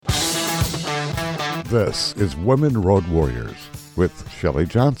This is Women Road Warriors with Shelley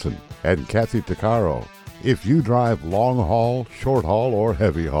Johnson and Kathy Tuccaro. If you drive long haul, short haul, or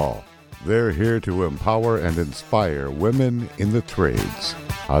heavy haul, they're here to empower and inspire women in the trades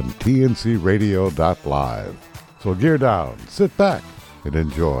on tncradio.live. So gear down, sit back, and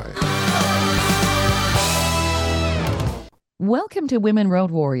enjoy. Welcome to Women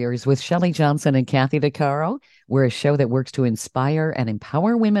Road Warriors with Shelley Johnson and Kathy Tuccaro. We're a show that works to inspire and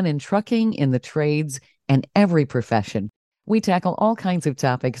empower women in trucking, in the trades, and every profession. We tackle all kinds of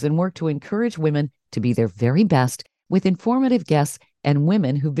topics and work to encourage women to be their very best with informative guests and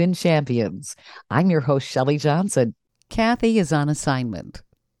women who've been champions. I'm your host, Shelley Johnson. Kathy is on assignment.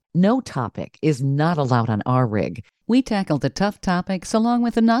 No topic is not allowed on our rig. We tackle the tough topics along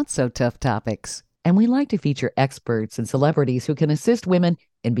with the not-so-tough topics. And we like to feature experts and celebrities who can assist women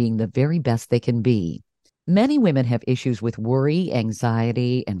in being the very best they can be. Many women have issues with worry,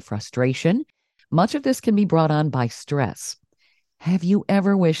 anxiety, and frustration. Much of this can be brought on by stress. Have you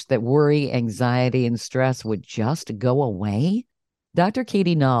ever wished that worry, anxiety, and stress would just go away? Dr.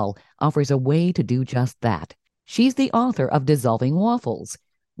 Katie Nall offers a way to do just that. She's the author of Dissolving Waffles: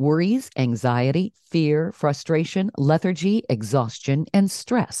 Worries, Anxiety, Fear, Frustration, Lethargy, Exhaustion, and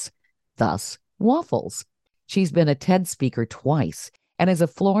Stress. Thus, Waffles. She's been a TED speaker twice and is a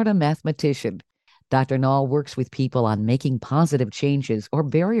Florida mathematician. Dr. Nall works with people on making positive changes or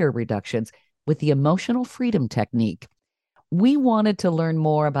barrier reductions with the emotional freedom technique. We wanted to learn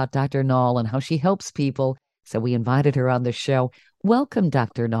more about Dr. Nall and how she helps people, so we invited her on the show. Welcome,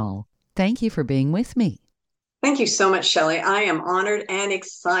 Dr. Nall. Thank you for being with me. Thank you so much, Shelley. I am honored and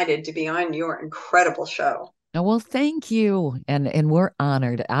excited to be on your incredible show. Oh, well, thank you. And we're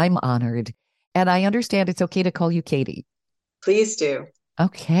honored. I'm honored. And I understand it's okay to call you Katie. Please do.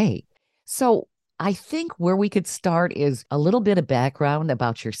 Okay. So I think where we could start is a little bit of background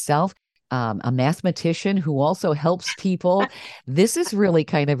about yourself. A mathematician who also helps people. This is really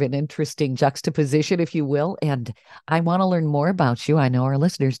kind of an interesting juxtaposition, if you will. And I want to learn more about you. I know our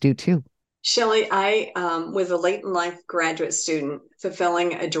listeners do too. Shelley, I was a late in life graduate student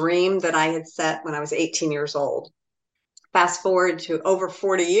fulfilling a dream that I had set when I was 18 years old. Fast forward to over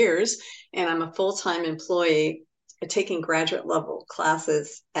 40 years, and I'm a full-time employee taking graduate level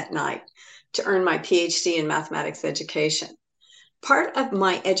classes at night to earn my PhD in mathematics education. Part of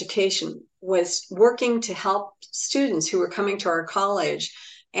my education was working to help students who were coming to our college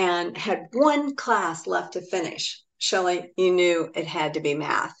and had one class left to finish. Shelley, you knew it had to be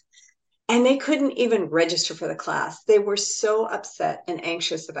math. And they couldn't even register for the class. They were so upset and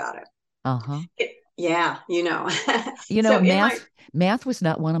anxious about it. Uh-huh. Yeah, you know. So math was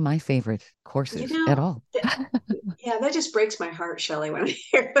not one of my favorite courses at all. Yeah, that just breaks my heart, Shelley, when I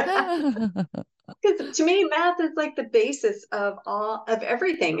hear that. Because to me, math is like the basis of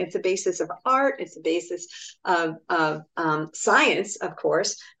everything. It's the basis of art. It's the basis of science, of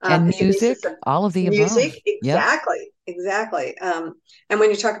course, and music. All of the music. Above. Exactly. And when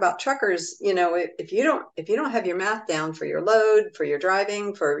you talk about truckers, you know, if you don't have your math down for your load, for your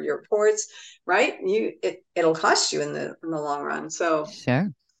driving, for your reports, right? It'll cost you in the long run. So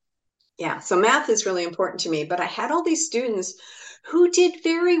sure. Yeah, so math is really important to me, but I had all these students who did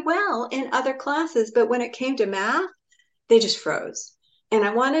very well in other classes, but when it came to math, they just froze. And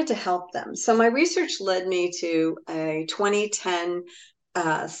I wanted to help them. So my research led me to a 2010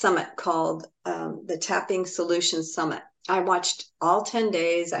 summit called the Tapping Solutions Summit. I watched all 10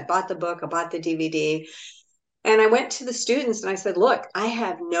 days. I bought the book, I bought the DVD, and I went to the students and I said, look, I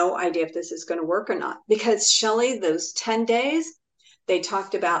have no idea if this is going to work or not, because Shelley, those 10 days, they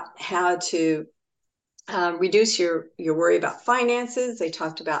talked about how to reduce your worry about finances. They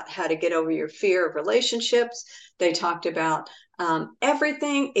talked about how to get over your fear of relationships. They talked about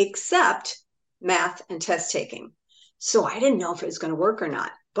everything except math and test taking. So I didn't know if it was going to work or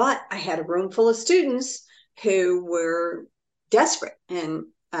not, but I had a room full of students who were desperate. And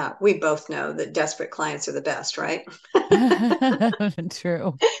we both know that desperate clients are the best, right?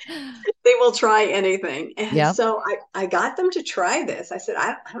 True. They will try anything. And yep. So I got them to try this. I said,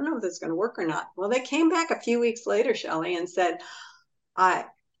 I don't know if this is going to work or not. Well, they came back a few weeks later, Shelley, and said, I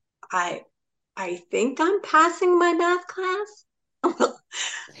think I'm passing my math class. I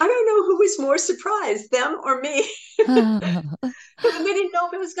don't know who was more surprised, them or me. Because we didn't know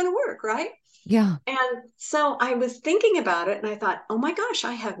if it was going to work, right? Yeah. And so I was thinking about it and I thought, oh my gosh,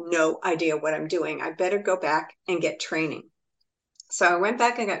 I have no idea what I'm doing. I better go back and get training. So I went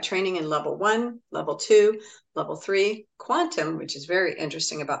back and got training in level 1, level 2, level 3, quantum, which is very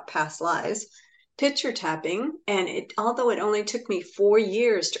interesting about past lives, picture tapping, and although it only took me 4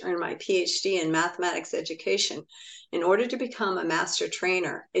 years to earn my PhD in mathematics education, in order to become a master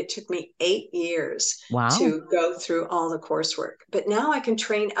trainer, it took me 8 years Wow. to go through all the coursework. But now I can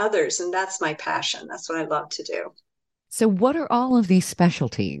train others, and that's my passion. That's what I love to do. So, what are all of these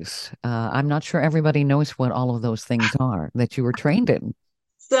specialties? I'm not sure everybody knows what all of those things are that you were trained in.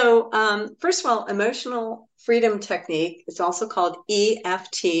 So, first of all, emotional freedom technique, it's also called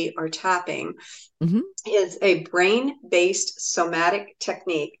EFT or tapping, Hmm. is a brain-based somatic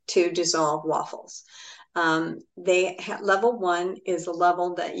technique to dissolve waffles. Level one is a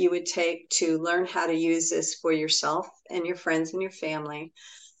level that you would take to learn how to use this for yourself and your friends and your family.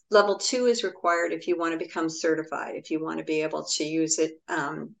 Level two is required if you want to become certified, if you want to be able to use it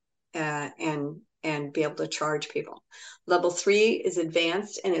and be able to charge people. Level three is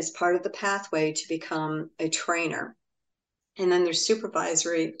advanced and is part of the pathway to become a trainer. And then there's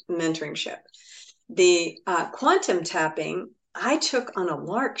supervisory mentorship. The quantum tapping, I took on a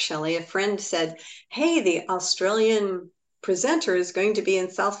lark, Shelley. A friend said, hey, the Australian presenter is going to be in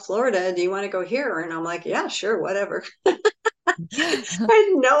South Florida. Do you want to go here? And I'm like, yeah, sure, whatever. I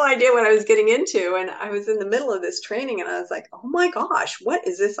had no idea what I was getting into. And I was in the middle of this training and I was like, oh my gosh, what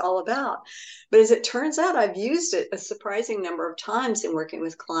is this all about? But as it turns out, I've used it a surprising number of times in working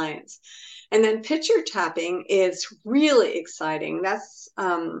with clients. And then picture tapping is really exciting. That's,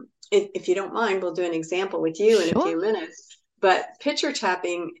 if you don't mind, we'll do an example with you in a Sure. few minutes. But picture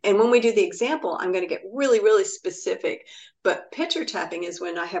tapping, and when we do the example, I'm going to get really, really specific. But picture tapping is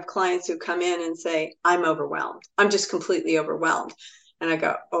when I have clients who come in and say, I'm overwhelmed. I'm just completely overwhelmed. And I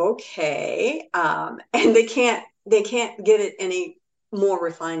go, okay. And they can't get it any more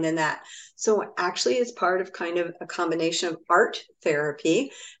refined than that. So it actually is part of kind of a combination of art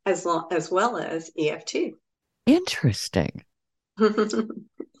therapy as well as EFT. Interesting.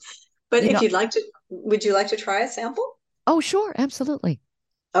 But You if know, you'd like to, would you like to try a sample? oh, sure, absolutely.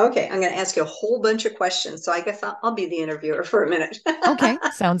 Okay, I'm going to ask you a whole bunch of questions. So I guess I'll be the interviewer for a minute. Okay,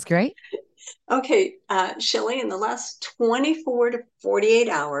 sounds great. Okay, Shelley, in the last 24 to 48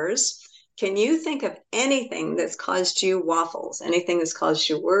 hours, can you think of anything that's caused you waffles? Anything that's caused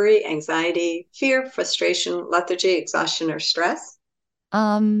you worry, anxiety, fear, frustration, lethargy, exhaustion, or stress?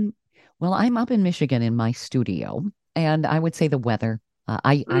 Um, well, I'm up in Michigan in my studio, and I would say the weather.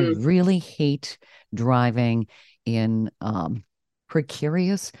 I Mm, really hate driving in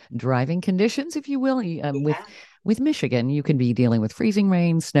precarious driving conditions, if you will. yeah, With Michigan, you can be dealing with freezing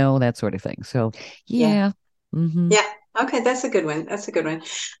rain, snow, that sort of thing. So, yeah. yeah. Hmm. Yeah. Okay, that's a good one. That's a good one.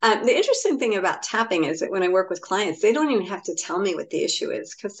 The interesting thing about tapping is that when I work with clients, they don't even have to tell me what the issue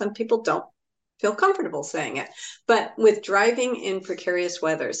is because some people don't feel comfortable saying it. But with driving in precarious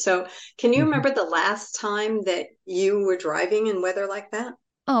weather, so can you Hmm. remember the last time that you were driving in weather like that?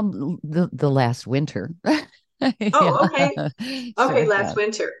 The last winter. Oh, okay. Yeah, Okay, sure. last Yeah,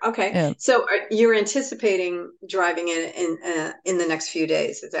 winter. Okay, yeah. so you're anticipating driving in the next few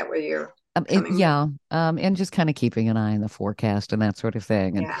days. Is that where you're coming? Yeah. And just kind of keeping an eye on the forecast and that sort of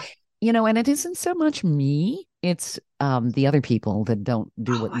thing. And Yeah. and it isn't so much me, it's the other people that don't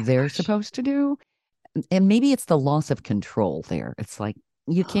do Oh what my they're gosh. supposed to do. And maybe it's the loss of control there. It's like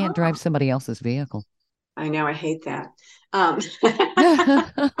you can't drive Oh, somebody else's vehicle. I know. I hate that. Um,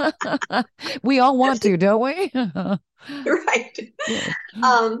 We all want to, don't we? right.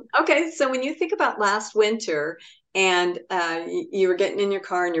 Yeah. Okay, so when you think about last winter and you were getting in your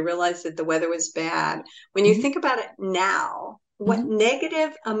car and you realized that the weather was bad, when you Mhm, think about it now, what mhm.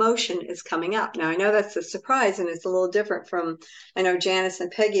 negative emotion is coming up? Now, I know that's a surprise and it's a little different from, I know Janice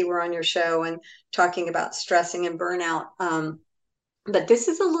and Peggy were on your show and talking about stressing and burnout. But this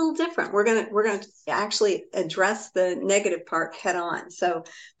is a little different. We're gonna actually address the negative part head on. So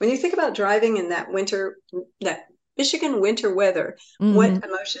when you think about driving in that Michigan winter weather, Mhm. what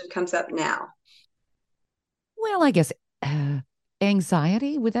emotion comes up now? Well, I guess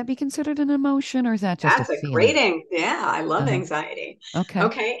anxiety, would that be considered an emotion or is that just a That's a great feeling? yeah, I love Uh-huh. anxiety. Okay.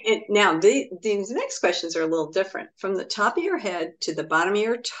 Okay, and now these next questions are a little different. From the top of your head to the bottom of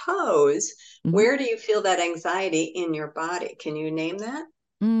your toes, Mhm. where do you feel that anxiety in your body? Can you name that?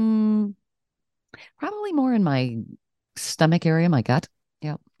 Mm, probably more in my stomach area, my gut.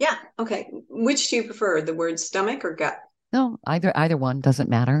 Yeah. Yeah, okay. Which do you prefer, the word stomach or gut? No, either one doesn't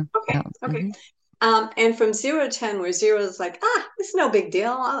matter. Yeah. Okay, okay. Hmm. And from 0 to 10, where 0 is like, it's no big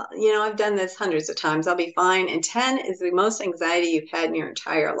deal. I've done this hundreds of times. I'll be fine. And 10 is the most anxiety you've had in your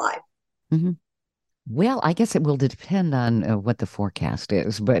entire life. Hmm. Well, I guess it will depend on what the forecast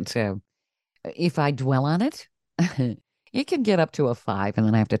is, but if I dwell on it, it can get up to a 5, and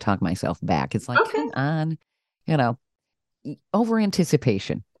then I have to talk myself back. It's like, Okay. come on, you know, over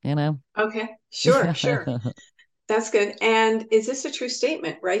anticipation. you know? Okay. Sure, Yeah. sure. That's good. And is this a true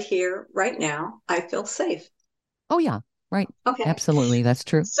statement? Right here, right now, I feel safe. Oh, yeah. Right. Okay. Absolutely. That's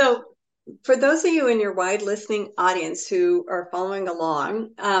true. So, for those of you in your wide listening audience who are following along,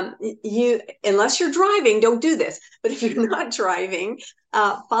 unless you're driving, don't do this. But if you're not driving,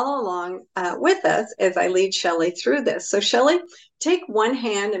 follow along with us as I lead Shelley through this. So, Shelley, take one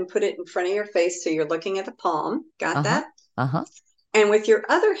hand and put it in front of your face so you're looking at the palm. Got Uh-huh. that? Uh-huh. And with your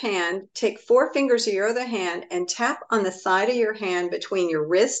other hand, take 4 fingers of your other hand and tap on the side of your hand between your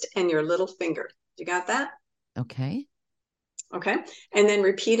wrist and your little finger. You got that? Okay. Okay. And then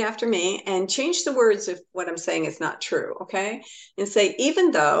repeat after me and change the words if what I'm saying is not true. Okay. And say,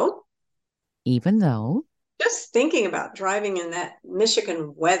 Even though, just thinking about driving in that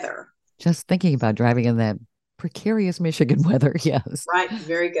Michigan weather. just thinking about driving in that precarious Michigan weather, yes. Right.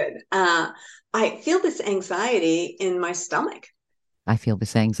 Very good. I feel this anxiety in my stomach. I feel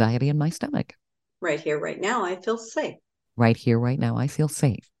this anxiety in my stomach. Right here, right now, I feel safe. Right here, right now, I feel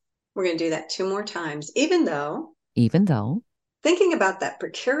safe. We're going to do that 2 more times. Even though, Thinking about that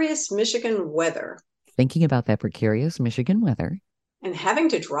precarious Michigan weather thinking about that precarious Michigan weather and having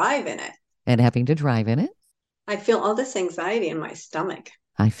to drive in it, and having to drive in it, I feel all this anxiety in my stomach.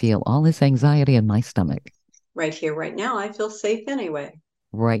 I feel all this anxiety in my stomach. Right here, right now, I feel safe anyway.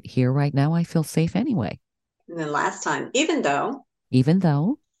 Right here, right now, I feel safe anyway. And then last time, Even though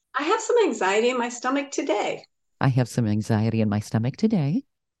I have some anxiety in my stomach today, I have some anxiety in my stomach today,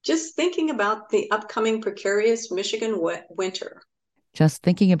 just thinking about the upcoming precarious Michigan winter. just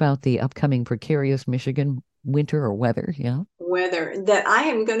thinking about the upcoming precarious Michigan winter or weather, yeah, Weather that I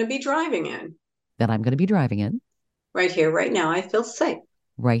am going to be driving in. that I'm going to be driving in. Right here, right now, I feel safe.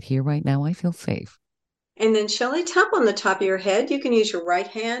 Right here, right now, I feel safe. And then, Shelley, tap on the top of your head. You can use your right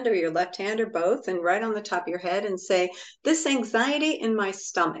hand or your left hand or both, and right on the top of your head and say, this anxiety in my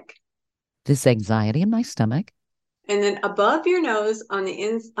stomach. This anxiety in my stomach. And then above your nose on the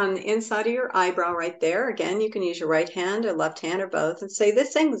inside of your eyebrow right there, again, you can use your right hand or left hand or both and say,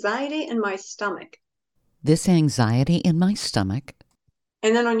 this anxiety in my stomach. This anxiety in my stomach.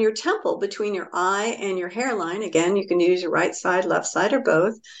 And then on your temple between your eye and your hairline, again, you can use your right side, left side, or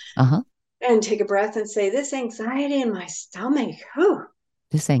both. Uh-huh. And take a breath and say, this anxiety in my stomach. Whew.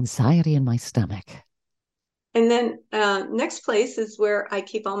 This anxiety in my stomach. And then next place is where I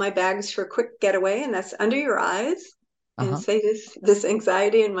keep all my bags for a quick getaway, and that's under your eyes. And Uh-huh. say this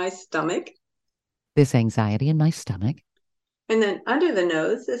anxiety in my stomach. This anxiety in my stomach. And then under the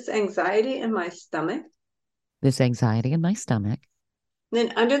nose, this anxiety in my stomach. This anxiety in my stomach. And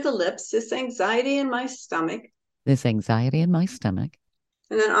then under the lips, this anxiety in my stomach. This anxiety in my stomach.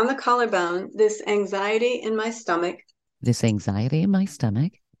 And then on the collarbone, this anxiety in my stomach. This anxiety in my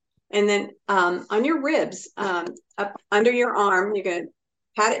stomach. And then on your ribs, up under your arm, you're going to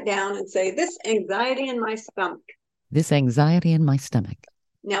pat it down and say, this anxiety in my stomach. This anxiety in my stomach.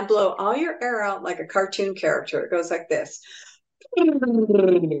 Now blow all your air out like a cartoon character. It goes like this.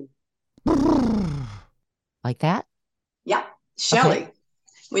 Like that? Yeah. Shelley, Okay.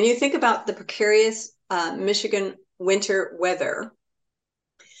 when you think about the precarious Michigan winter weather,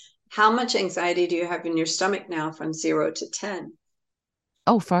 how much anxiety do you have in your stomach now from 0 to 10?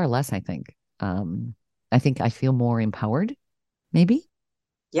 Oh, far less, I think. I think I feel more empowered, maybe.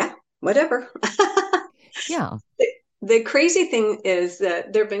 Yeah, whatever. Yeah. The crazy thing is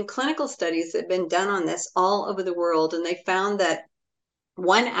that there have been clinical studies that have been done on this all over the world, and they found that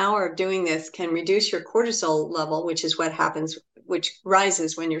 1 hour of doing this can reduce your cortisol level, which is what happens, which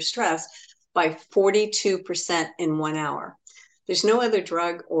rises when you're stressed, by 42% in 1 hour. There's no other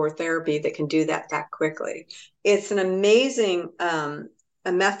drug or therapy that can do that quickly. It's an amazing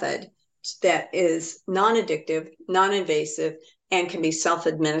a method that is non-addictive, non-invasive, and can be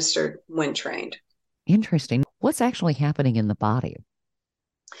self-administered when trained. Interesting. What's actually happening in the body?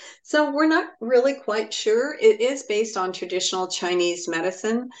 So we're not really quite sure. It is based on traditional Chinese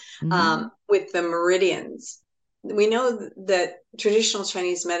medicine with the meridians. We know that traditional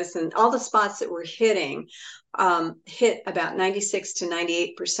Chinese medicine, all the spots that we're hitting, hit about 96 to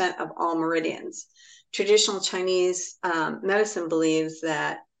 98% of all meridians. Traditional Chinese medicine believes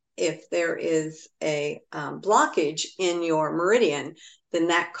that if there is a blockage in your meridian, then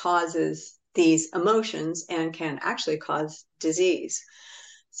that causes these emotions and can actually cause disease.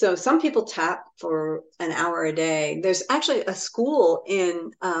 So some people tap for an hour a day. There's actually a school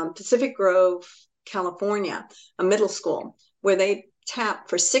in Pacific Grove, California, a middle school, where they tap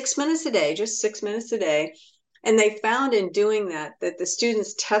for 6 minutes a day, just 6 minutes a day. And they found in doing that the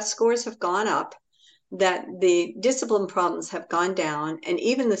students' test scores have gone up. that the discipline problems have gone down, and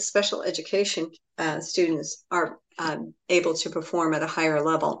even the special education students are able to perform at a higher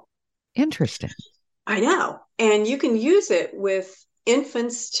level. Interesting. I know. And you can use it with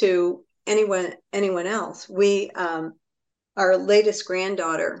infants to anyone else. Our latest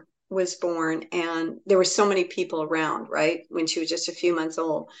granddaughter was born, and there were so many people around, right, when she was just a few months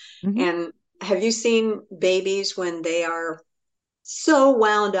old. Mm-hmm. And have you seen babies when they are so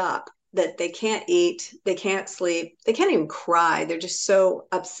wound up that they can't eat, they can't sleep, they can't even cry? They're just so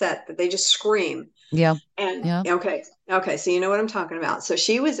upset that they just scream. Yeah. And yeah. Okay, so you know what I'm talking about. So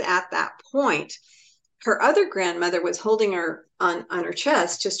she was at that point. Her other grandmother was holding her on her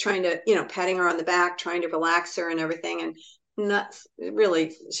chest, just trying to, patting her on the back, trying to relax her and everything. And not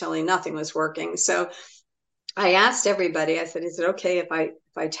really, Shelley, nothing was working. So I asked everybody, I said, is it okay if I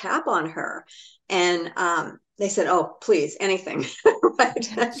tap on her? And they said, oh, please, anything. Right?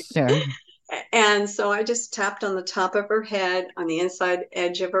 Sure. And so I just tapped on the top of her head, on the inside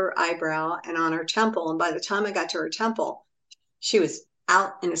edge of her eyebrow, and on her temple. And by the time I got to her temple, she was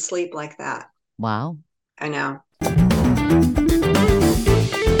out and asleep like that. Wow. I know.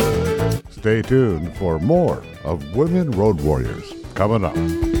 Stay tuned for more of Women Road Warriors coming up.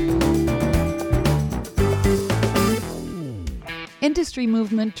 Industry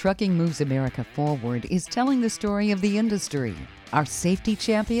movement Trucking Moves America Forward is telling the story of the industry. Our safety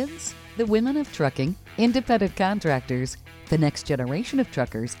champions, the women of trucking, independent contractors, the next generation of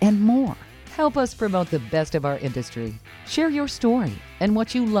truckers, and more. Help us promote the best of our industry. Share your story and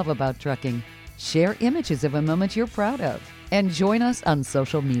what you love about trucking. Share images of a moment you're proud of. And join us on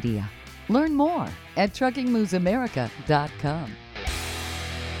social media. Learn more at truckingmovesamerica.com.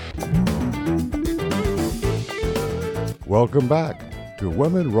 Welcome back to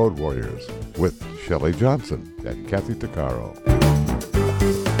Women Road Warriors with Shelley Johnson and Kathy Tuccaro.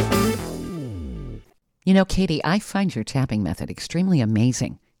 You know, Katie, I find your tapping method extremely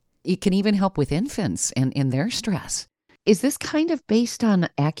amazing. It can even help with infants and in their stress. Is this kind of based on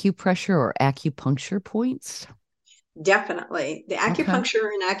acupressure or acupuncture points? Definitely. The acupuncture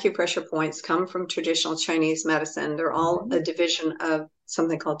and acupressure points come from traditional Chinese medicine. They're all a division of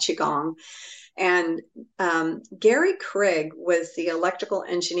something called Qigong. And Gary Craig was the electrical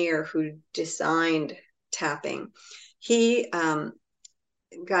engineer who designed tapping. He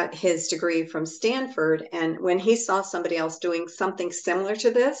got his degree from Stanford. And when he saw somebody else doing something similar to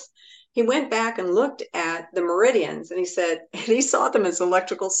this, he went back and looked at the meridians, and he saw them as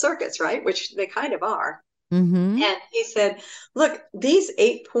electrical circuits, right? Which they kind of are. Mm-hmm. And he said, look, these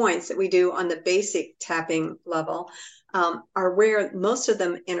 8 points that we do on the basic tapping level are where most of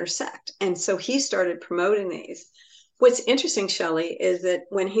them intersect. And so he started promoting these. What's interesting, Shelley, is that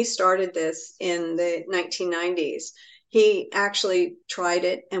when he started this in the 1990s, he actually tried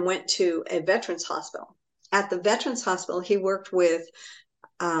it and went to a veterans hospital. At the veterans hospital, he worked with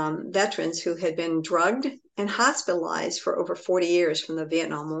veterans who had been drugged and hospitalized for over 40 years from the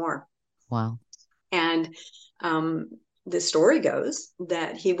Vietnam War. Wow. And the story goes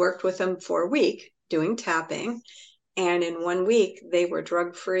that he worked with them for a week doing tapping. And in 1 week, they were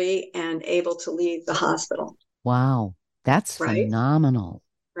drug-free and able to leave the hospital. Wow. That's phenomenal.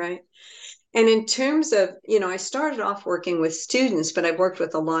 Right. And in terms of, I started off working with students, but I've worked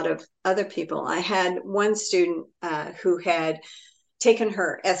with a lot of other people. I had one student who had taken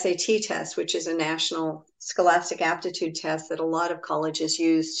her SAT test, which is a national scholastic aptitude test that a lot of colleges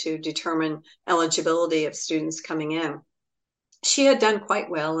use to determine eligibility of students coming in. She had done quite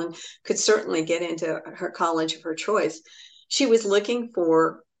well and could certainly get into her college of her choice. She was looking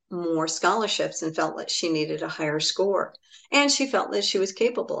for more scholarships and felt that she needed a higher score. And she felt that she was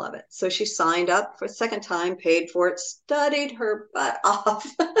capable of it. So she signed up for a second time, paid for it, studied her butt off.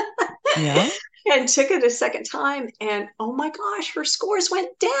 Yeah. And took it a second time. And oh my gosh, her scores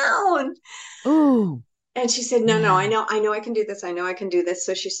went down. Ooh. And she said, no, I know I can do this. I know I can do this.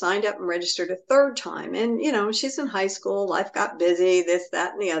 So she signed up and registered a third time. And, she's in high school. Life got busy, this,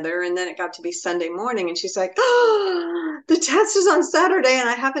 that, and the other. And then it got to be Sunday morning. And she's like, oh, the test is on Saturday and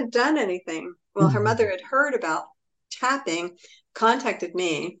I haven't done anything. Well, her mother had heard about tapping, contacted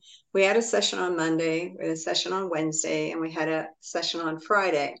me. We had a session on Monday, we had a session on Wednesday, and we had a session on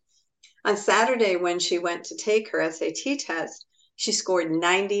Friday. On Saturday, when she went to take her SAT test, she scored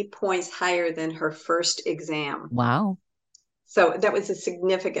 90 points higher than her first exam. Wow. So that was a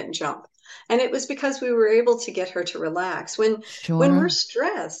significant jump. And it was because we were able to get her to relax. When we're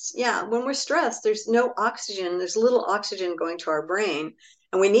stressed, there's no oxygen. There's little oxygen going to our brain.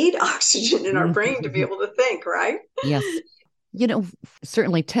 And we need oxygen in our brain to be able to think, right? Yes.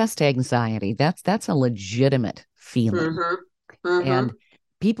 Certainly test anxiety, that's a legitimate feeling. Mm-hmm. Mm-hmm. And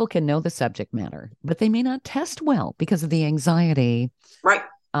people can know the subject matter, but they may not test well because of the anxiety. Right.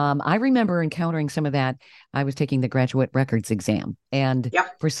 I remember encountering some of that. I was taking the graduate records exam, and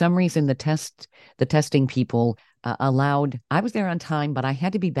Yep. for some reason, the testing people allowed. I was there on time, but I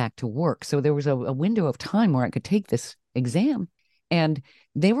had to be back to work, so there was a window of time where I could take this exam, and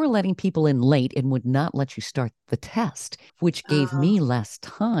they were letting people in late and would not let you start the test, which gave me less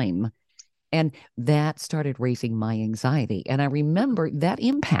time. And that started raising my anxiety. And I remember that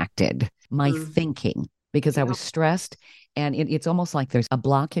impacted my thinking because I was stressed. And it's almost like there's a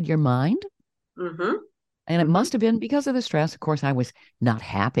block in your mind. Mm-hmm. And it must have been because of the stress. Of course, I was not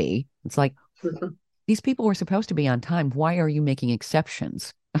happy. It's like, these people were supposed to be on time. Why are you making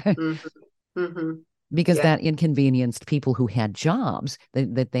exceptions? Because that inconvenienced people who had jobs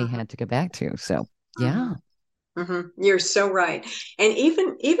that they had to go back to. So, yeah. You're so right. And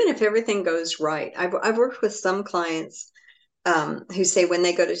even if everything goes right, I've worked with some clients who say when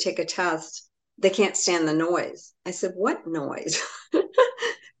they go to take a test, they can't stand the noise. I said, what noise?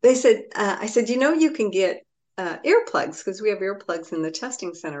 They said, I said, you can get earplugs because we have earplugs in the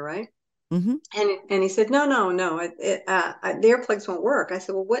testing center, right? And he said, no, the earplugs won't work. I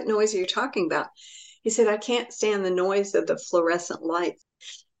said, well, what noise are you talking about? He said, I can't stand the noise of the fluorescent lights.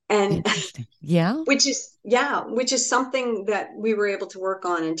 And which is something that we were able to work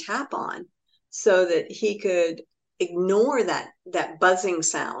on and tap on so that he could ignore that buzzing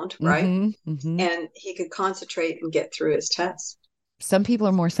sound, right? And he could concentrate and get through his test. Some people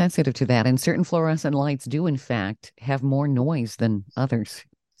are more sensitive to that, and certain fluorescent lights do, in fact, have more noise than others.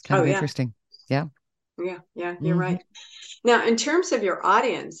 It's kind of interesting. Yeah, you're right. Now, in terms of your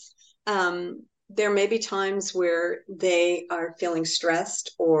audience, there may be times where they are feeling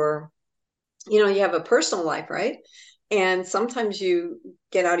stressed or, you have a personal life, right? And sometimes you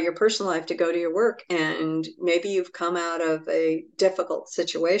get out of your personal life to go to your work, and maybe you've come out of a difficult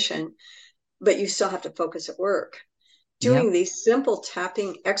situation, but you still have to focus at work. Doing these simple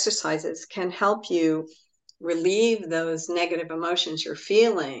tapping exercises can help you relieve those negative emotions you're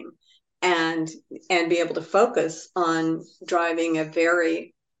feeling and be able to focus on driving a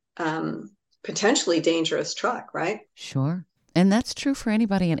very potentially dangerous truck, right? Sure. And that's true for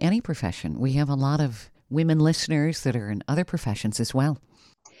anybody in any profession. We have a lot of women listeners that are in other professions as well.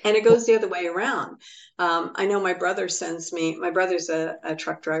 And it goes the other way around. I know my brother's a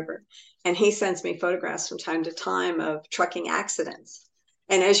truck driver, and he sends me photographs from time to time of trucking accidents.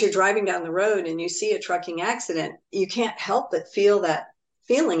 And as you're driving down the road and you see a trucking accident, you can't help but feel that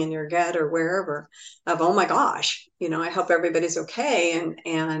feeling in your gut or wherever of, oh my gosh, I hope everybody's okay.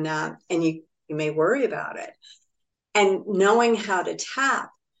 And you may worry about it. And knowing how to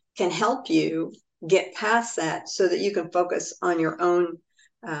tap can help you get past that so that you can focus on your own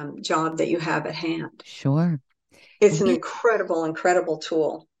job that you have at hand. Sure. It's an incredible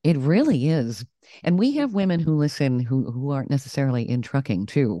tool. It really is. And we have women who listen who aren't necessarily in trucking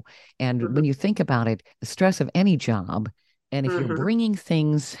too. And when you think about it, the stress of any job, and if you're bringing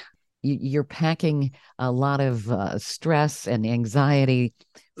things, you're packing a lot of stress and anxiety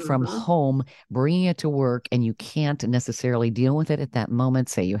from home, bringing it to work, and you can't necessarily deal with it at that moment.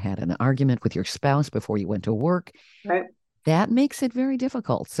 Say you had an argument with your spouse before you went to work. Right. That makes it very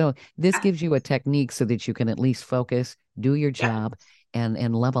difficult. So this gives you a technique so that you can at least focus, do your job,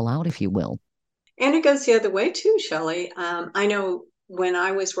 and level out, if you will. And it goes the other way too, Shelley. I know when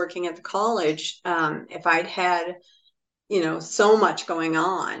I was working at the college, if I'd had, so much going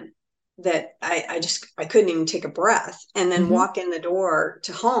on that I couldn't even take a breath and then walk in the door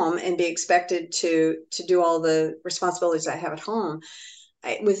to home and be expected to do all the responsibilities I have at home.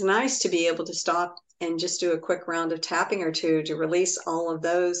 It was nice to be able to stop and just do a quick round of tapping or two to release all of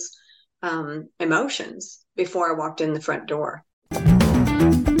those emotions before I walked in the front door.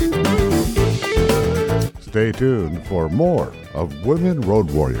 Stay tuned for more of Women Road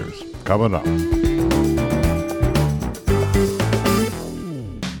Warriors coming up.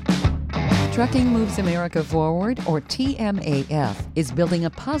 Trucking Moves America Forward, or TMAF, is building a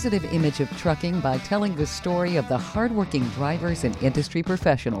positive image of trucking by telling the story of the hardworking drivers and industry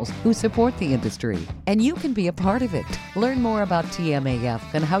professionals who support the industry. And you can be a part of it. Learn more about TMAF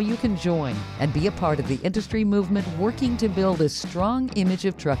and how you can join and be a part of the industry movement working to build a strong image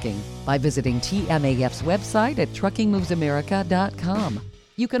of trucking by visiting TMAF's website at truckingmovesamerica.com.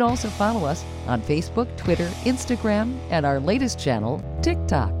 You can also follow us on Facebook, Twitter, Instagram, and our latest channel,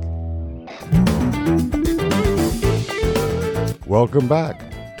 TikTok. Welcome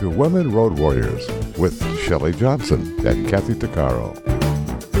back to Women Road Warriors with Shelley Johnson and Kathy Tuccaro.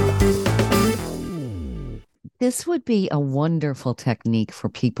 This would be a wonderful technique for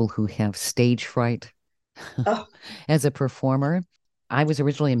people who have stage fright as a performer. I was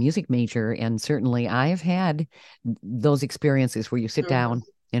originally a music major, and certainly I've had those experiences where you sit down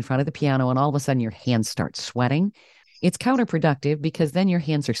in front of the piano and all of a sudden your hands start sweating. It's counterproductive because then your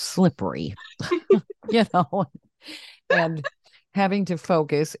hands are slippery, you know, and having to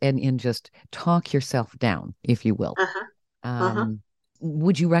focus and just talk yourself down, if you will. Uh-huh. Uh-huh. Um,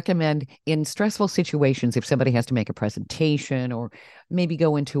 would you recommend in stressful situations, if somebody has to make a presentation or maybe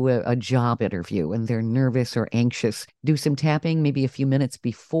go into a job interview and they're nervous or anxious, do some tapping maybe a few minutes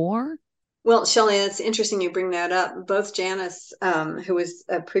before? Well, Shelley, it's interesting you bring that up. Both Janice, who was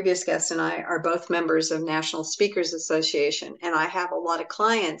a previous guest, and I are both members of National Speakers Association, and I have a lot of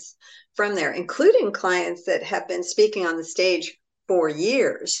clients from there, including clients that have been speaking on the stage for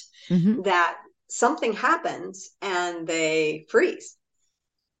years, Mm-hmm. that something happens and they freeze.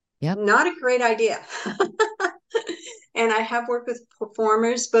 Yep. Not a great idea. And I have worked with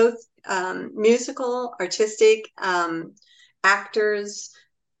performers, both musical, artistic, actors,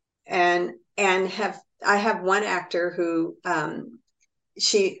 and I have one actor who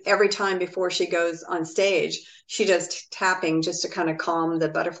she every time before she goes on stage, she does tapping just to kind of calm the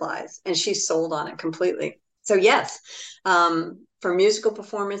butterflies, and she's sold on it completely. So yes, for musical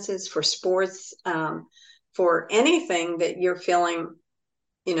performances, for sports, for anything that you're feeling,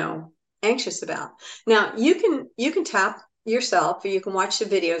 anxious about. Now you can tap yourself, or you can watch the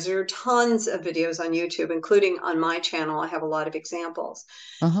videos. There are tons of videos on YouTube, including on my channel. I have a lot of examples.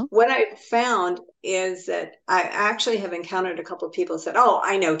 Uh-huh. What I found is that I actually have encountered a couple of people who said, "Oh,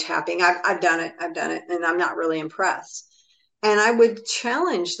 I know tapping. I've done it. I've done it," and I'm not really impressed. And I would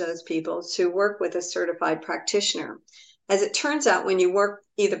challenge those people to work with a certified practitioner. As it turns out, when you work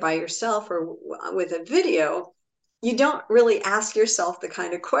either by yourself or with a video, you don't really ask yourself the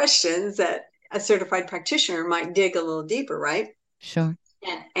kind of questions that a certified practitioner might dig a little deeper, right? Sure.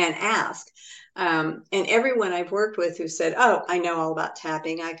 And ask. And everyone I've worked with who said, "Oh, I know all about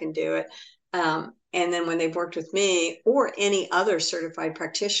tapping, I can do it." And then when they've worked with me or any other certified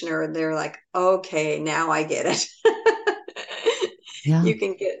practitioner, they're like, "Okay, now I get it." Yeah. You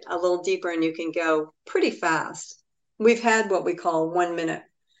can get a little deeper and you can go pretty fast. We've had what we call 1 minute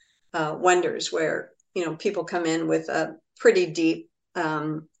wonders, where people come in with a pretty deep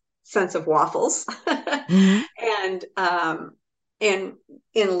sense of waffles, Mm-hmm. and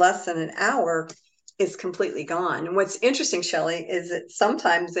in less than an hour is completely gone. And what's interesting, Shelley, is that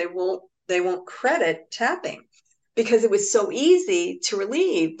sometimes they won't credit tapping because it was so easy to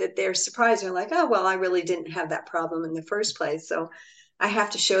relieve that they're surprised. They're like, "Oh, well, I really didn't have that problem in the first place." So I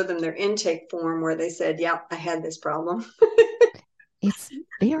have to show them their intake form where they said, "Yeah, I had this problem." It's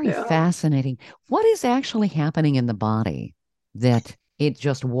very Yeah. fascinating. What is actually happening in the body that it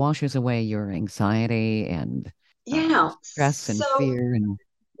just washes away your anxiety and Yeah. stress and So fear and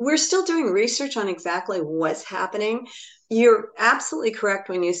we're still doing research on exactly what's happening. You're absolutely correct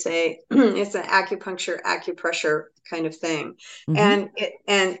when you say it's an acupuncture, acupressure kind of thing. mm-hmm.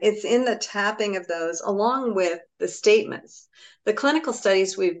 And it's in the tapping of those along with the statements. The clinical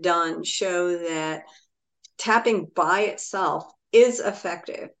studies we've done show that tapping by itself is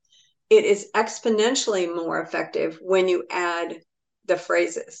effective. It is exponentially more effective when you add the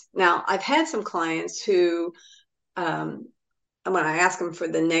phrases. Now, I've had some clients who um, when I ask them for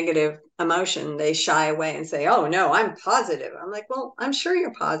the negative emotion, they shy away and say, "Oh, no, I'm positive." I'm like, "Well, I'm sure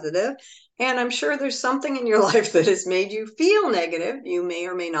you're positive, and I'm sure there's something in your life that has made you feel negative. You may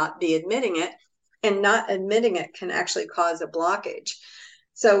or may not be admitting it, and not admitting it can actually cause a blockage."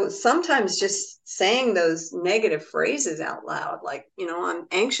 So sometimes just saying those negative phrases out loud, like, "I'm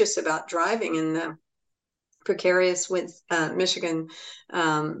anxious about driving in the precarious with Michigan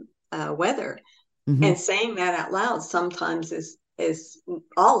weather," Mm-hmm. and saying that out loud sometimes is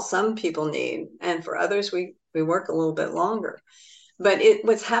all some people need, and for others we work a little bit longer. But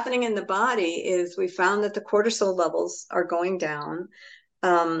what's happening in the body is we found that the cortisol levels are going down,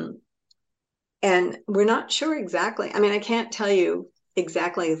 um, and we're not sure exactly. I mean, I can't tell you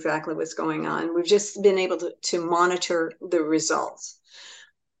exactly what's going on. We've just been able to monitor the results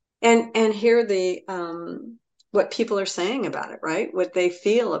and hear the what people are saying about it, right? What they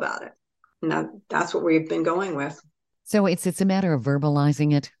feel about it. And that's what we've been going with. So it's a matter of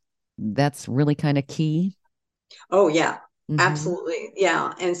verbalizing it. That's really kind of key. Oh yeah, Mm-hmm. absolutely.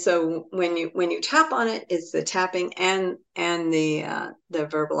 Yeah. And so when you tap on it, it's the tapping and the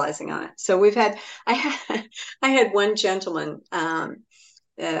verbalizing on it. So I had I had one gentleman uh,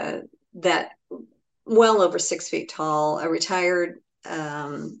 that well over 6 feet tall, a retired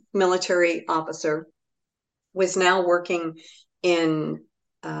military officer, was now working in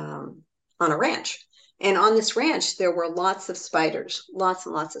on a ranch. And on this ranch, there were lots of spiders, lots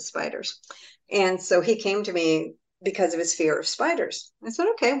and lots of spiders. And so he came to me because of his fear of spiders. I said,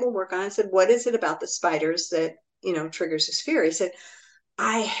 okay, we'll work on it. I said, what is it about the spiders that, triggers his fear? He said,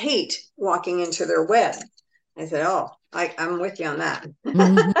 I hate walking into their web. I said, oh, I'm with you on that.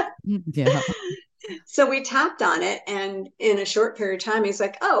 Mhm. Yeah. So we tapped on it, and in a short period of time, he's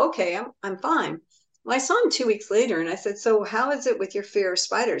like, oh, okay, I'm fine. Well, I saw him 2 weeks later, and I said, so how is it with your fear of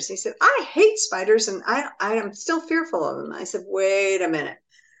spiders? He said, I hate spiders, and I'm still fearful of them. I said, wait a minute.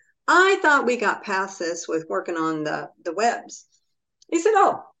 I thought we got past this with working on the webs. He said,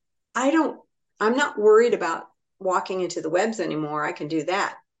 oh, I'm not worried about walking into the webs anymore. I can do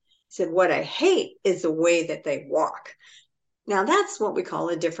that. He said, what I hate is the way that they walk. Now that's what we call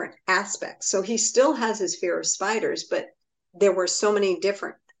a different aspect. So he still has his fear of spiders, but there were so many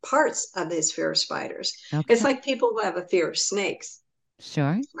different parts of his fear of spiders. Okay. It's like people who have a fear of snakes.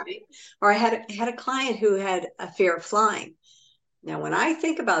 Sure. Right. Or I had a client who had a fear of flying. Now, when I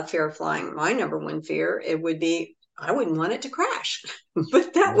think about fear of flying, my number one fear, it would be, I wouldn't want it to crash.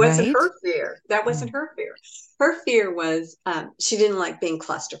 But that wasn't Right. her fear. That wasn't her fear. Her fear was she didn't like being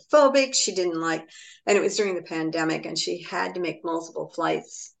claustrophobic. She didn't like, and it was during the pandemic, and she had to make multiple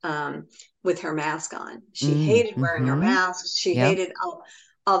flights with her mask on. She hated wearing her mask. She Yep. hated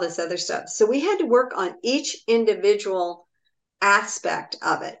all this other stuff. So we had to work on each individual aspect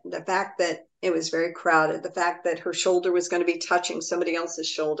of it. The fact that it was very crowded, the fact that her shoulder was going to be touching somebody else's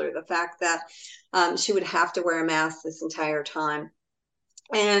shoulder, the fact that she would have to wear a mask this entire time.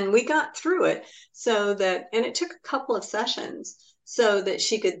 And we got through it and it took a couple of sessions so that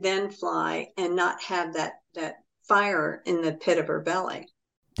she could then fly and not have that fire in the pit of her belly.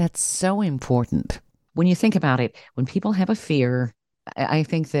 That's so important. When you think about it, when people have a fear, I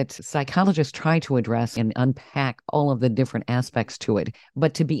think that psychologists try to address and unpack all of the different aspects to it,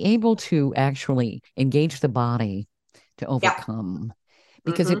 but to be able to actually engage the body to overcome,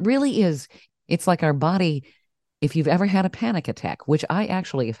 because it really is, it's like our body, if you've ever had a panic attack, which I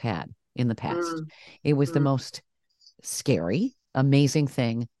actually have had in the past, it was the most scary, amazing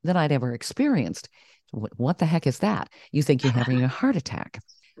thing that I'd ever experienced. What the heck is that? You think you're having a heart attack.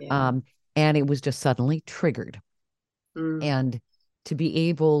 Yeah. And it was just suddenly triggered. And to be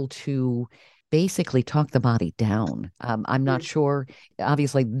able to basically talk the body down. I'm not sure.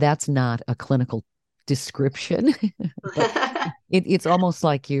 Obviously, that's not a clinical description, but it's almost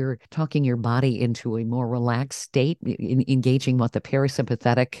like you're talking your body into a more relaxed state, engaging what the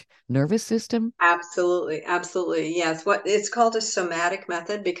parasympathetic nervous system. Absolutely. Absolutely. Yes. What it's called a somatic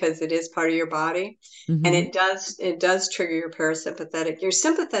method because it is part of your body. And it does trigger your parasympathetic. Your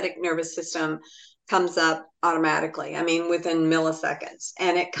sympathetic nervous system comes up automatically. I mean, within milliseconds,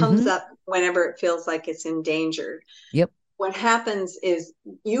 and it comes up whenever it feels like it's endangered. Yep. What happens is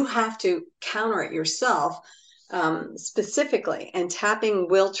you have to counter it yourself specifically, and tapping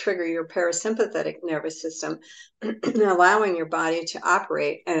will trigger your parasympathetic nervous system, allowing your body to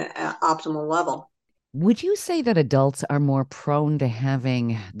operate at an optimal level. Would you say that adults are more prone to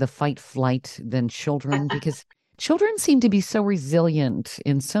having the fight flight than children? Because children seem to be so resilient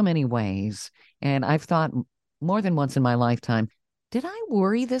in so many ways. And I've thought more than once in my lifetime, did I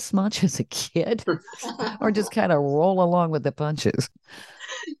worry this much as a kid or just kind of roll along with the punches?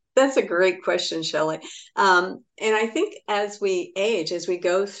 That's a great question, Shelley. And I think as we age, as we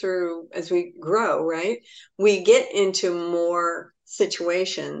go through, as we grow, right, we get into more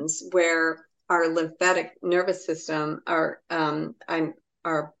situations where our lymphatic nervous system, our amygdala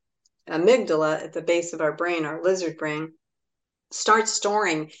at the base of our brain, our lizard brain, starts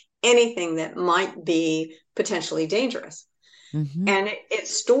storing anything that might be potentially dangerous. And it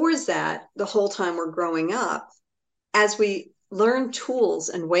stores that the whole time we're growing up. As we learn tools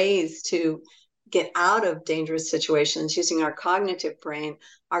and ways to get out of dangerous situations using our cognitive brain,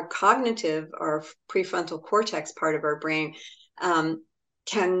 our prefrontal cortex part of our brain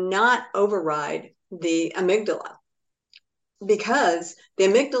cannot override the amygdala, because the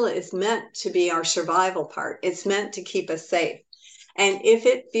amygdala is meant to be our survival part. It's meant to keep us safe. And if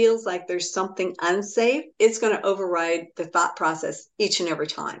it feels like there's something unsafe, it's going to override the thought process each and every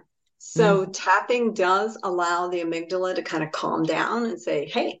time. So tapping does allow the amygdala to kind of calm down and say,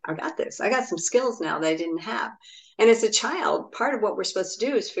 hey, I got this. I got some skills now that I didn't have. And as a child, part of what we're supposed to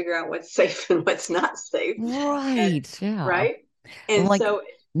do is figure out what's safe and what's not safe. Right. Yeah. Right. And like so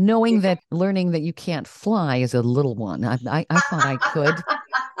learning that you can't fly is a little one. I thought I could.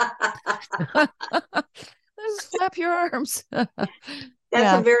 Just flap your arms. That's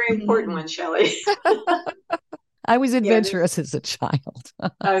a very important one, Shelley. I was adventurous as a child.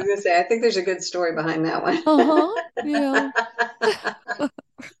 I was going to say, I think there's a good story behind that one. Yeah.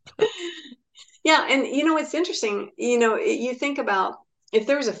 Yeah. And, it's interesting, you think about if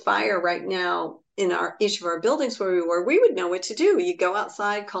there was a fire right now in each of our buildings where we were, we would know what to do. You go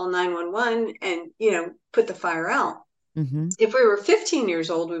outside, call 911, and put the fire out. Mm-hmm. If we were 15 years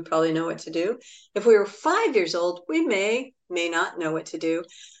old, we probably know what to do. If we were 5 years old, we may not know what to do.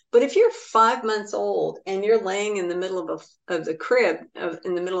 But if you're 5 months old and you're laying in the middle of the crib,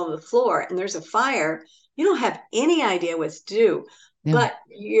 in the middle of the floor, and there's a fire, you don't have any idea what to do. Yeah. But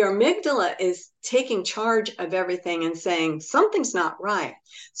your amygdala is taking charge of everything and saying something's not right.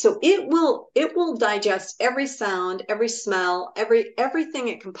 So it will digest every sound, every smell, everything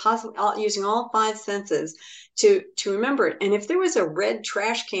it can possibly, using all 5 senses to remember it. And if there was a red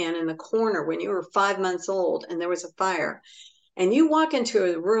trash can in the corner when you were 5 months old and there was a fire, and you walk into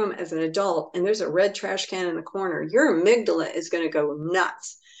a room as an adult and there's a red trash can in the corner, your amygdala is going to go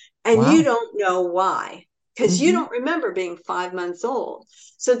nuts. And Wow. you don't know why, because Mm-hmm. you don't remember being 5 months old.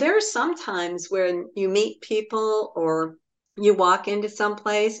 So there are some times when you meet people or you walk into some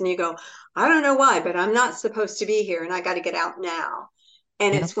place and you go, I don't know why, but I'm not supposed to be here and I got to get out now.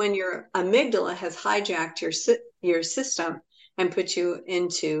 And Yep. it's when your amygdala has hijacked your system and put you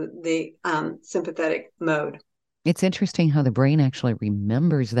into the sympathetic mode. It's interesting how the brain actually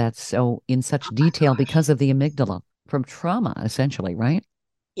remembers that so in such detail because of the amygdala from trauma, essentially, right?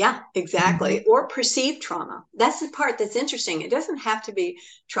 Yeah, exactly. Or perceived trauma. That's the part that's interesting. It doesn't have to be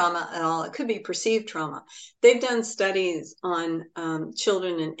trauma at all. It could be perceived trauma. They've done studies on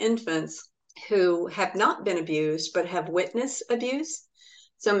children and infants who have not been abused, but have witnessed abuse.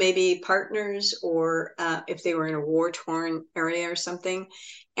 So maybe partners, or if they were in a war-torn area or something.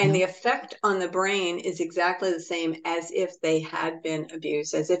 And the effect on the brain is exactly the same as if they had been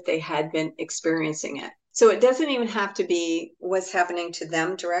abused, as if they had been experiencing it. So it doesn't even have to be what's happening to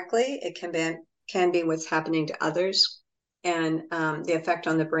them directly. It can be what's happening to others. And the effect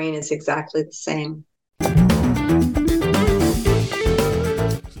on the brain is exactly the same.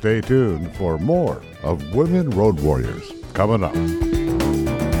 Stay tuned for more of Women Road Warriors coming up.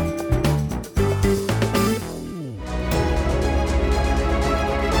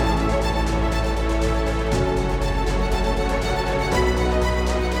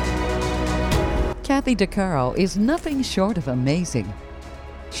 Kathy DeCaro is nothing short of amazing.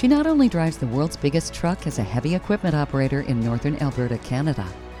 She not only drives the world's biggest truck as a heavy equipment operator in northern Alberta, Canada.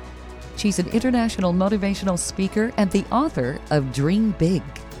 She's an international motivational speaker and the author of Dream Big,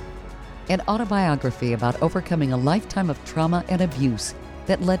 an autobiography about overcoming a lifetime of trauma and abuse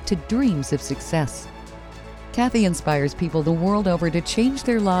that led to dreams of success. Kathy inspires people the world over to change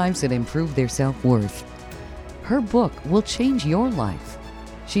their lives and improve their self-worth. Her book will change your life.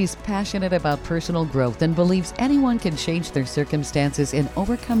 She's passionate about personal growth and believes anyone can change their circumstances and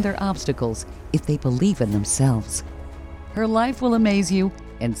overcome their obstacles if they believe in themselves. Her life will amaze you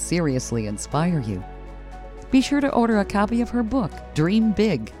and seriously inspire you. Be sure to order a copy of her book, Dream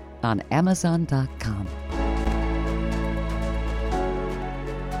Big, on Amazon.com.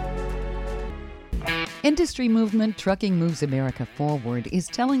 Industry movement Trucking Moves America Forward is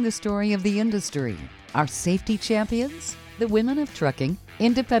telling the story of the industry, our safety champions, the women of trucking,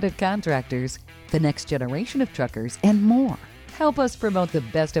 independent contractors, the next generation of truckers, and more. Help us promote the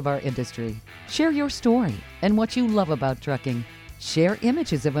best of our industry. Share your story and what you love about trucking. Share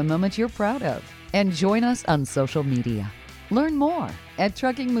images of a moment you're proud of. And join us on social media. Learn more at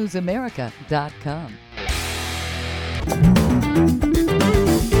truckingmovesamerica.com.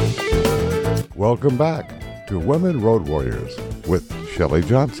 Welcome back to Women Road Warriors with Shelley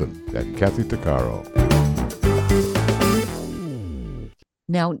Johnson and Kathy DeCaro.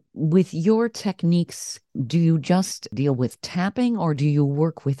 Now, with your techniques, do you just deal with tapping or do you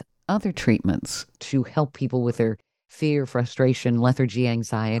work with other treatments to help people with their fear, frustration, lethargy,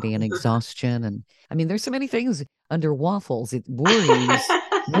 anxiety, and exhaustion? And I mean, there's so many things under WAFFLES. It worries,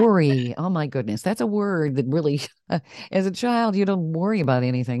 worry. Oh my goodness. That's a word that really, as a child, you don't worry about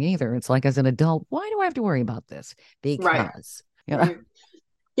anything either. It's like as an adult, why do I have to worry about this? Because, Right. you know.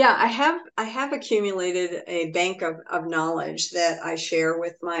 Yeah, I have accumulated a bank of knowledge that I share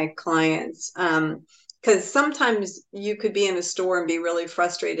with my clients. Because sometimes you could be in a store and be really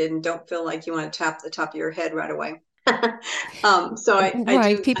frustrated and don't feel like you want to tap the top of your head right away. So I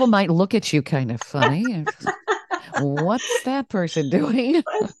Right. do. People might look at you kind of funny. What's that person doing?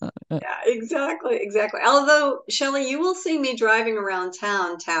 Yeah, exactly. Although, Shelley, you will see me driving around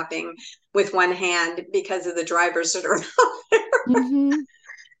town tapping with one hand because of the drivers that are out there. Mm-hmm.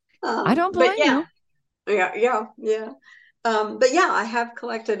 I don't blame you. Yeah. But yeah, I have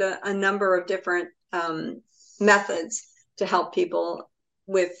collected a number of different methods to help people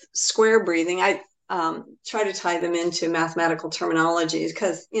with square breathing. I try to tie them into mathematical terminologies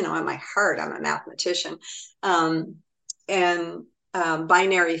because, at my heart, I'm a mathematician. And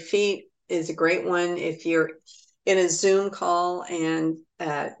binary feet is a great one. If you're in a Zoom call and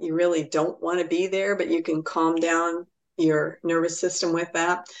you really don't want to be there, but you can calm down your nervous system with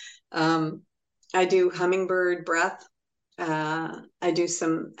that. I do hummingbird breath. I do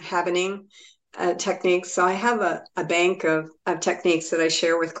some happening techniques. So I have a bank of techniques that I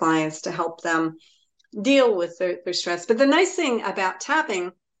share with clients to help them deal with their stress. But the nice thing about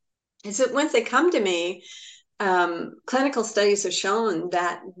tapping is that once they come to me, clinical studies have shown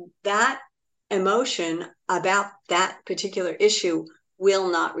that emotion about that particular issue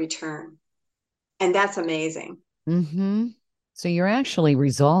will not return. And that's amazing. Mm-hmm. So you're actually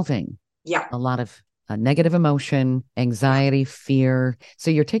resolving Yeah. a lot of negative emotion, anxiety, fear.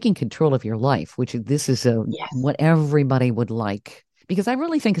 So you're taking control of your life, which this is what everybody would like. Because I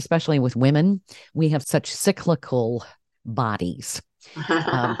really think, especially with women, we have such cyclical bodies.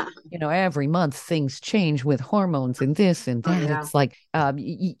 Every month things change with hormones and this and that. It's like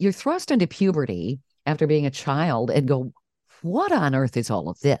you're thrust into puberty after being a child and go, what on earth is all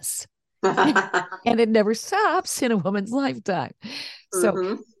of this? And it never stops in a woman's lifetime.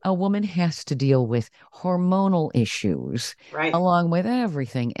 So a woman has to deal with hormonal issues along with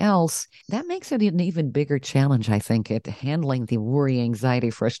everything else. That makes it an even bigger challenge, I think, at handling the worry, anxiety,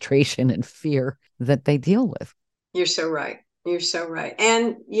 frustration, and fear that they deal with. You're so right. You're so right.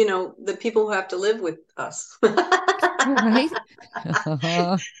 And, the people who have to live with us. Right.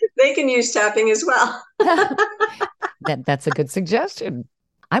 They can use tapping as well. That's a good suggestion.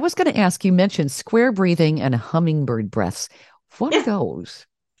 I was going to ask, you mentioned square breathing and hummingbird breaths. What are those?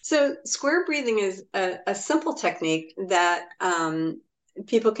 So square breathing is a simple technique that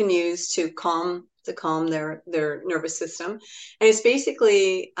people can use to calm their nervous system. And it's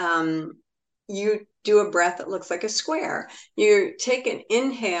basically you do a breath that looks like a square. You take an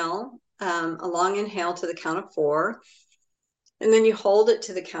inhale, a long inhale to the count of 4, and then you hold it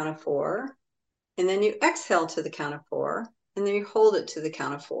to the count of 4, and then you exhale to the count of 4, and then you hold it to the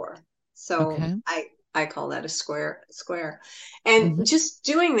count of 4. So I call that a square. And just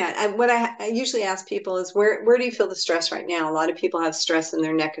doing that, what I usually ask people is, where do you feel the stress right now? A lot of people have stress in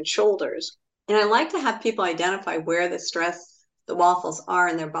their neck and shoulders. And I like to have people identify where the stress, the waffles are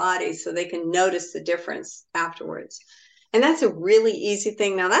in their body so they can notice the difference afterwards. And that's a really easy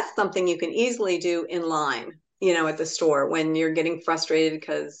thing. Now, that's something you can easily do in line, at the store when you're getting frustrated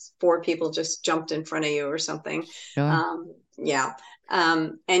because 4 people just jumped in front of you or something. Sure.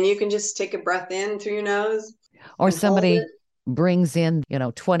 And you can just take a breath in through your nose. Or somebody brings in,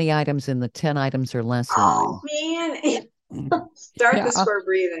 20 items in the 10 items or less line. Oh, man. Start the square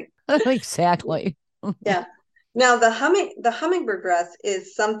breathing. Exactly. Yeah. Now, the hummingbird breath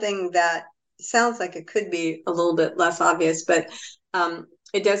is something that sounds like it could be a little bit less obvious, but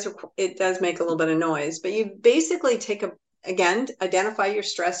it does make a little bit of noise. But you basically identify your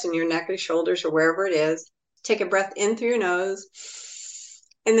stress in your neck or shoulders or wherever it is. Take a breath in through your nose.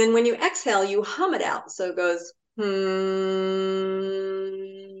 And then when you exhale, you hum it out. So it goes,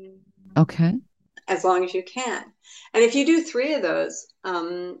 Okay. As long as you can. And if you do 3 of those,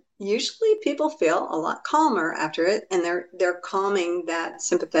 usually people feel a lot calmer after it, and they're calming that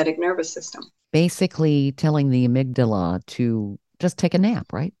sympathetic nervous system. Basically telling the amygdala to just take a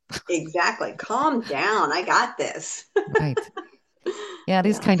nap, right? Exactly. Calm down. I got this. Right. Yeah, it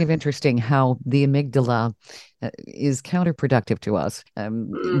is kind of interesting how the amygdala is counterproductive to us.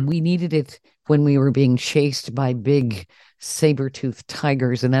 We needed it when we were being chased by big saber-toothed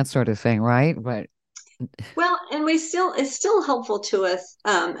tigers and that sort of thing, right? But well, and it's still helpful to us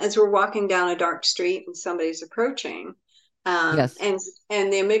as we're walking down a dark street and somebody's approaching. Yes. And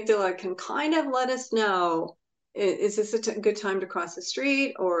the amygdala can kind of let us know, is this a good time to cross the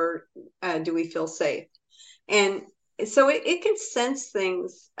street, or do we feel safe? And so it can sense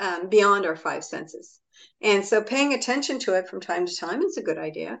things beyond our 5 senses. And so paying attention to it from time to time is a good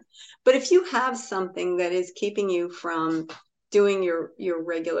idea. But if you have something that is keeping you from doing your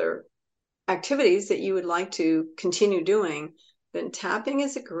regular activities that you would like to continue doing, then tapping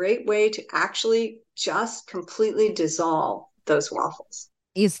is a great way to actually just completely dissolve those waffles.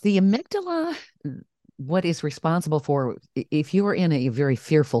 Is the amygdala what is responsible for, if you are in a very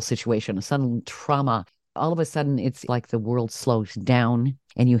fearful situation, a sudden trauma, all of a sudden it's like the world slows down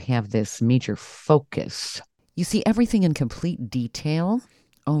and you have this major focus. You see everything in complete detail,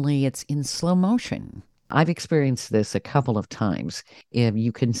 only it's in slow motion. I've experienced this a couple of times.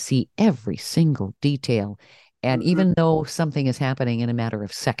 You can see every single detail. And even though something is happening in a matter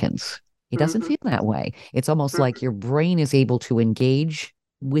of seconds, it doesn't feel that way. It's almost like your brain is able to engage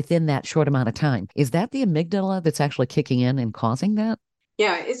within that short amount of time. Is that the amygdala that's actually kicking in and causing that?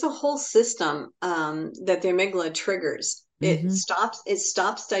 Yeah, it's a whole system that the amygdala triggers It Mm-hmm.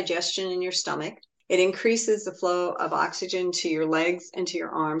 stops digestion in your stomach. It increases the flow of oxygen to your legs and to your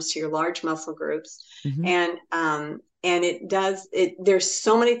arms, to your large muscle groups. Mm-hmm. And it does it. There's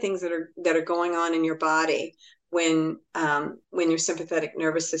so many things that are going on in your body when your sympathetic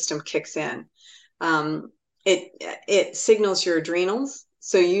nervous system kicks in. It signals your adrenals,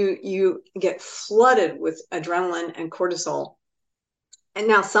 so you get flooded with adrenaline and cortisol. And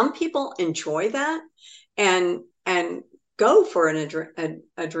now some people enjoy that and go for an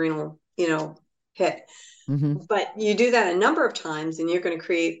adrenal, hit. Mm-hmm. But you do that a number of times, and you're going to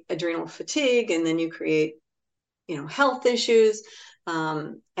create adrenal fatigue, and then you create, health issues.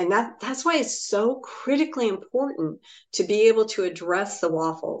 And that's why it's so critically important to be able to address the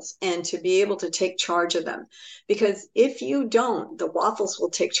waffles and to be able to take charge of them. Because if you don't, the waffles will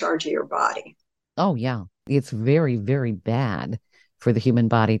take charge of your body. Oh, yeah. It's very, very bad for the human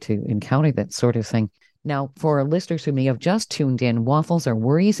body to encounter that sort of thing. Now, for our listeners who may have just tuned in, waffles are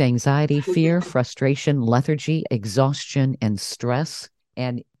worries, anxiety, fear, frustration, lethargy, exhaustion, and stress.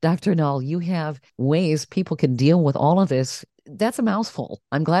 And Dr. Null, you have ways people can deal with all of this. That's a mouthful.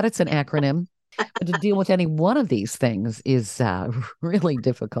 I'm glad it's an acronym. But to deal with any one of these things is really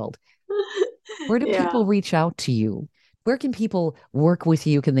difficult. Where do Yeah. people reach out to you? Where can people work with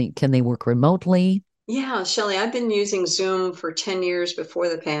you? Can they work remotely? Yeah, Shelley, I've been using Zoom for 10 years before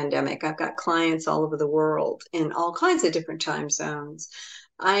the pandemic. I've got clients all over the world in all kinds of different time zones.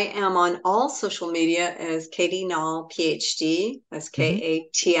 I am on all social media as Katie Nall, PhD. That's KATIENALL,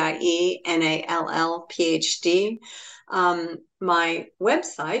 PhD. My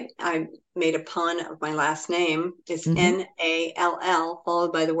website, I made a pun of my last name. It's NALL,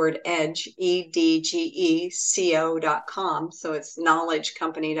 followed by the word edge, EDGECO.com. So it's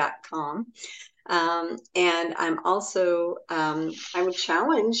knowledgecompany.com. And I'm also, I would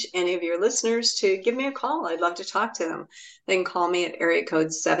challenge any of your listeners to give me a call. I'd love to talk to them. They can call me at area code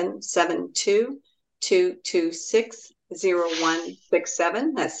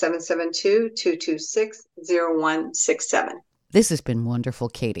 772-226-0167. That's 772-226-0167. This has been wonderful,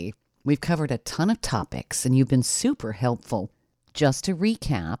 Katie. We've covered a ton of topics, and you've been super helpful. Just to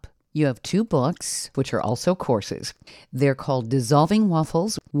recap, you have 2 books, which are also courses. They're called Dissolving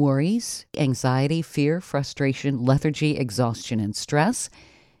Waffles, Worries, Anxiety, Fear, Frustration, Lethargy, Exhaustion, and Stress,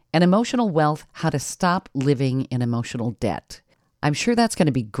 and Emotional Wealth, How to Stop Living in Emotional Debt. I'm sure that's going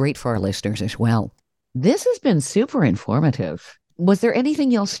to be great for our listeners as well. This has been super informative. Was there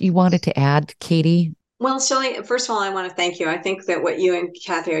anything else you wanted to add, Katie? Well, Shelley, first of all, I want to thank you. I think that what you and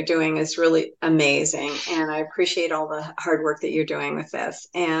Kathy are doing is really amazing, and I appreciate all the hard work that you're doing with this.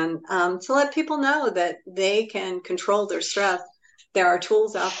 And to let people know that they can control their stress, there are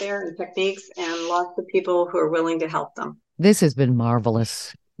tools out there and techniques and lots of people who are willing to help them. This has been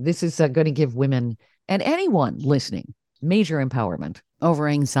marvelous. This is going to give women and anyone listening major empowerment over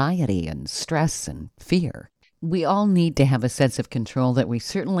anxiety and stress and fear. We all need to have a sense of control that we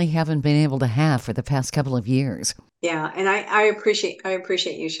certainly haven't been able to have for the past couple of years. Yeah, and I appreciate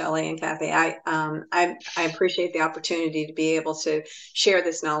you, Shelley and Kathy. I appreciate the opportunity to be able to share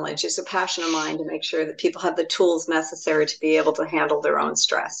this knowledge. It's a passion of mine to make sure that people have the tools necessary to be able to handle their own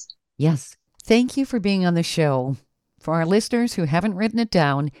stress. Yes. Thank you for being on the show. For our listeners who haven't written it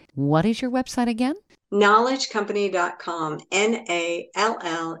down, what is your website again? knowledgecompany.com,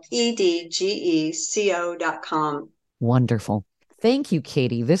 NALLEDGECO.com. Wonderful. Thank you,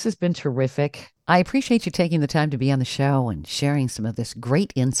 Katie. This has been terrific. I appreciate you taking the time to be on the show and sharing some of this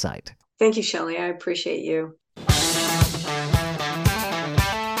great insight. Thank you, Shelley. I appreciate you.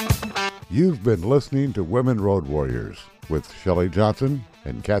 You've been listening to Women Road Warriors with Shelley Johnson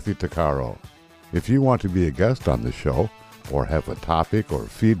and Kathy Tuccaro. If you want to be a guest on the show or have a topic or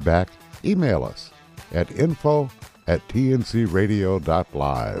feedback, email us at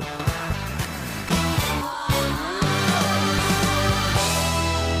info@tncradio.live.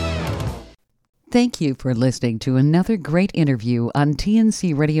 Thank you for listening to another great interview on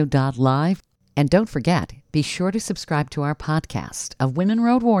tncradio.live. And don't forget, be sure to subscribe to our podcast of Women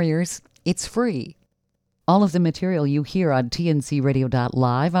Road Warriors. It's free. All of the material you hear on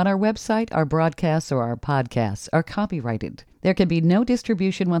tncradio.live, on our website, our broadcasts, or our podcasts are copyrighted. There can be no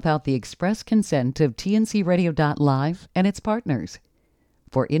distribution without the express consent of tncradio.live and its partners.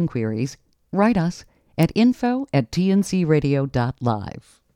 For inquiries, write us at info@tncradio.live.